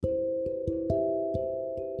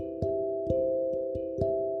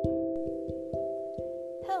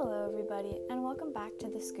Hello everybody, and welcome back to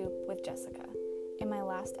The Scoop with Jessica. In my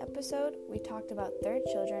last episode, we talked about third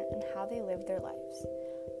children and how they live their lives.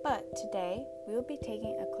 But today, we will be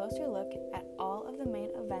taking a closer look at all of the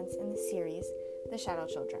main events in the series, The Shadow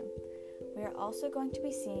Children. We are also going to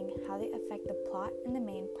be seeing how they affect the plot and the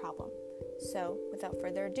main problem. So, without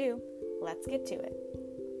further ado, let's get to it.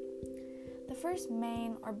 The first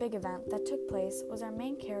main or big event that took place was our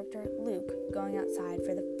main character, Luke, going outside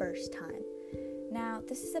for the first time. Now,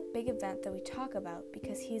 this is a big event that we talk about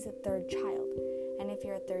because he's a third child, and if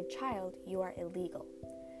you're a third child, you are illegal.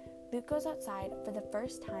 Luke goes outside for the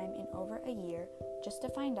first time in over a year just to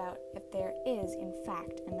find out if there is, in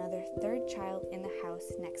fact, another third child in the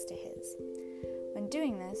house next to his. When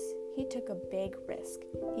doing this, he took a big risk.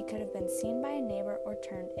 He could have been seen by a neighbor or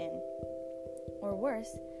turned in. Or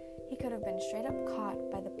worse, he could have been straight up caught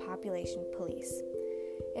by the population police.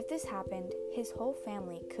 If this happened, his whole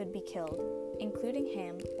family could be killed, including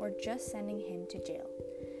him, or just sending him to jail.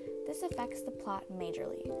 This affects the plot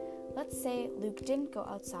majorly. Let's say Luke didn't go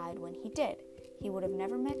outside when he did. He would have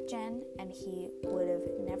never met Jen, and he would have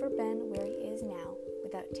never been where he is now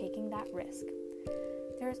without taking that risk.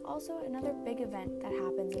 There is also another big event that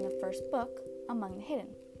happens in the first book, Among the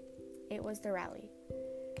Hidden. It was the rally.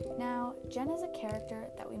 Now, Jen is a character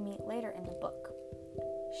that we meet later in the book.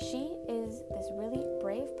 She is this really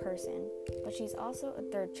brave person, but she's also a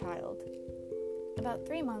third child. About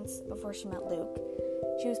 3 months before she met Luke,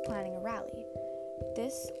 she was planning a rally.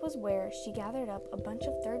 This was where she gathered up a bunch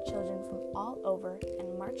of third children from all over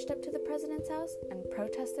and marched up to the president's house and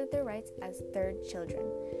protested their rights as third children.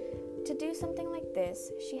 To do something like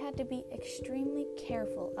this, she had to be extremely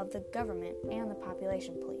careful of the government and the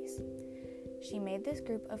population police. She made this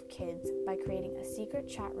group of kids by creating a secret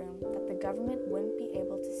chat room that the government wouldn't be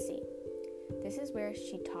able to see. This is where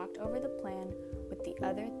she talked over the plan with the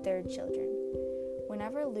other third children.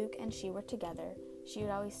 Whenever Luke and she were together, she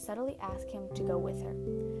would always subtly ask him to go with her.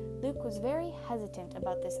 Luke was very hesitant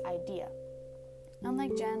about this idea.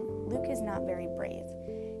 Unlike Jen, Luke is not very brave.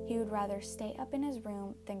 He would rather stay up in his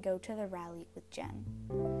room than go to the rally with Jen.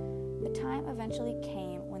 The time eventually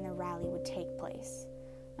came when the rally would take place.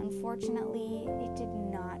 Unfortunately, it did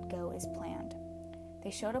not go as planned. They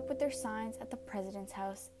showed up with their signs at the president's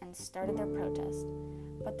house and started their protest,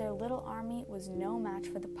 but their little army was no match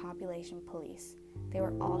for the population police. They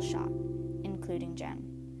were all shot, including Jen.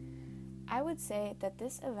 I would say that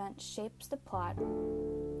this event shapes the plot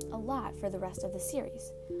a lot for the rest of the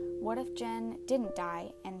series. What if Jen didn't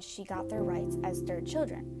die and she got their rights as third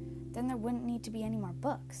children? Then there wouldn't need to be any more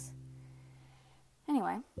books.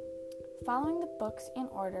 Anyway, following the books in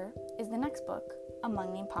order is the next book,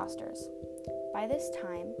 Among the Imposters. By this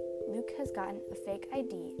time, Luke has gotten a fake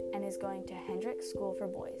ID and is going to Hendrick's School for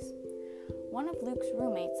Boys. One of Luke's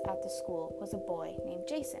roommates at the school was a boy named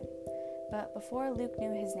Jason, but before Luke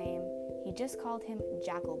knew his name, he just called him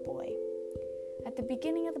Jackal Boy. At the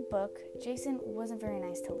beginning of the book, Jason wasn't very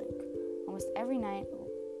nice to Luke. Almost every night,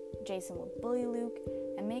 Jason would bully Luke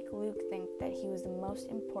and make Luke think that he was the most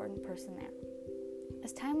important person there.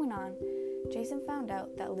 As time went on, Jason found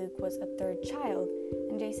out that Luke was a third child,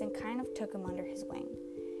 and Jason kind of took him under his wing.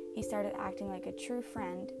 He started acting like a true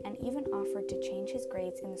friend and even offered to change his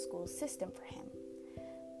grades in the school system for him.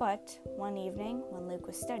 But one evening, when Luke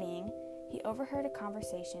was studying, he overheard a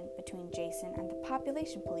conversation between Jason and the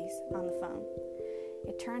population police on the phone.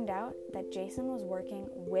 It turned out that Jason was working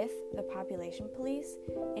with the population police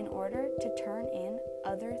in order to turn in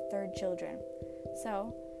other third children.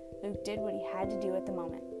 So, Luke did what he had to do at the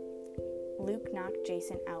moment. Luke knocked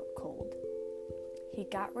Jason out cold. He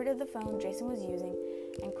got rid of the phone Jason was using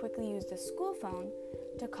and quickly used the school phone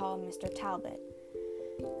to call Mr. Talbot.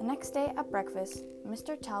 The next day at breakfast,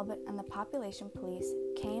 Mr. Talbot and the population police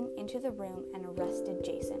came into the room and arrested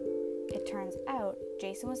Jason. It turns out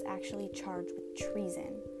Jason was actually charged with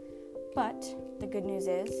treason. But the good news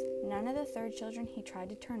is, none of the third children he tried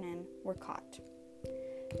to turn in were caught.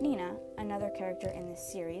 Nina, another character in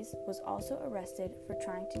this series, was also arrested for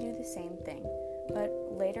trying to do the same thing, but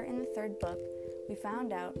later in the third book, we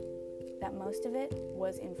found out that most of it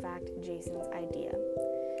was in fact Jason's idea.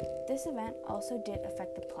 This event also did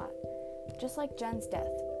affect the plot, just like Jen's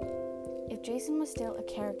death. If Jason was still a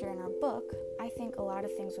character in our book, I think a lot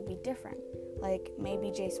of things would be different, like maybe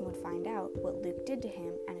Jason would find out what Luke did to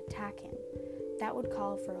him and attack him. That would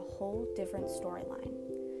call for a whole different storyline.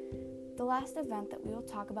 The last event that we will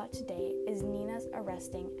talk about today is Nina's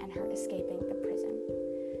arresting and her escaping the prison.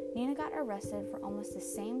 Nina got arrested for almost the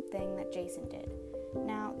same thing that Jason did.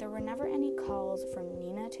 Now, there were never any calls from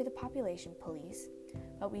Nina to the population police.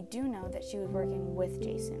 but we do know that she was working with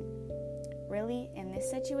Jason. Really, in this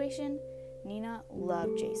situation, Nina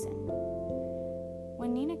loved Jason.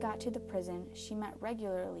 When Nina got to the prison, she met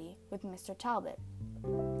regularly with Mr. Talbot.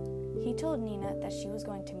 He told Nina that she was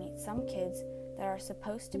going to meet some kids that are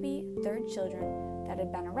supposed to be third children that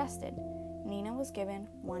had been arrested. Nina was given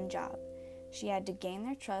one job. She had to gain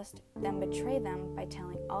their trust, then betray them by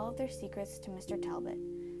telling all of their secrets to Mr. Talbot.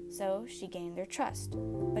 So she gained their trust,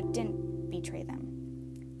 but didn't betray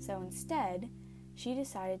them. So instead, she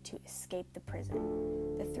decided to escape the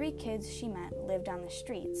prison. The 3 kids she met lived on the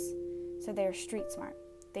streets, so they were street smart.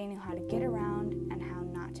 They knew how to get around and how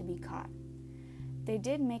not to be caught. They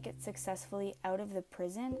did make it successfully out of the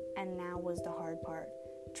prison, and now was the hard part,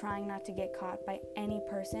 trying not to get caught by any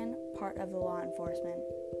person part of the law enforcement.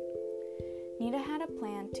 Nina had a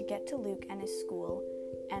plan to get to Luke and his school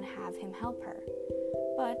and have him help her.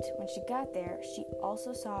 But when she got there, she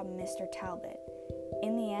also saw Mr. Talbot.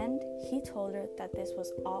 In the end, he told her that this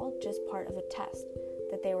was all just part of a test,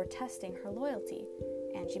 that they were testing her loyalty,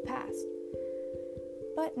 and she passed.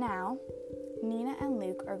 But now, Nina and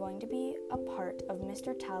Luke are going to be a part of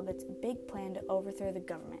Mr. Talbot's big plan to overthrow the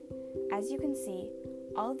government. As you can see,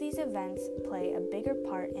 all of these events play a bigger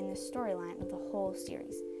part in the storyline of the whole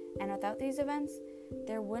series, and without these events,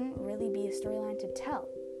 there wouldn't really be a storyline to tell.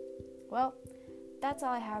 Well, that's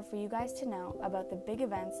all I have for you guys to know about the big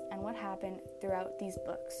events and what happened throughout these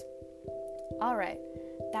books. Alright,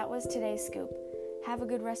 that was today's scoop. Have a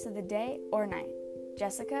good rest of the day or night.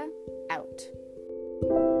 Jessica, out.